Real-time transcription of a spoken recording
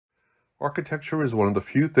Architecture is one of the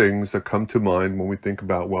few things that come to mind when we think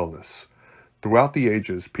about wellness. Throughout the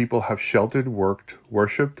ages, people have sheltered, worked,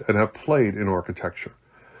 worshipped, and have played in architecture.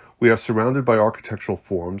 We are surrounded by architectural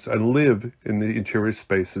forms and live in the interior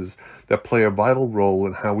spaces that play a vital role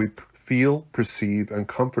in how we feel, perceive, and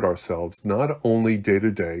comfort ourselves, not only day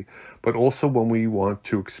to day, but also when we want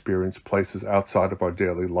to experience places outside of our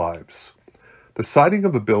daily lives. The siding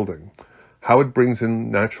of a building, how it brings in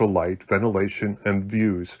natural light, ventilation, and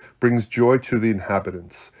views, brings joy to the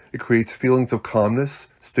inhabitants. It creates feelings of calmness,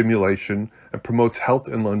 stimulation, and promotes health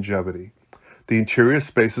and longevity. The interior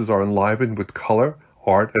spaces are enlivened with color,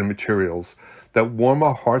 art, and materials that warm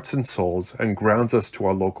our hearts and souls and grounds us to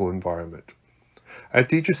our local environment. At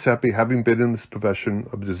DiGuiseppe, having been in this profession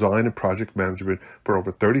of design and project management for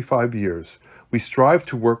over 35 years, we strive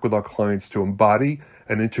to work with our clients to embody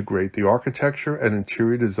and integrate the architecture and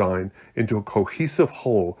interior design into a cohesive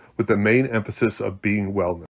whole with the main emphasis of being wellness.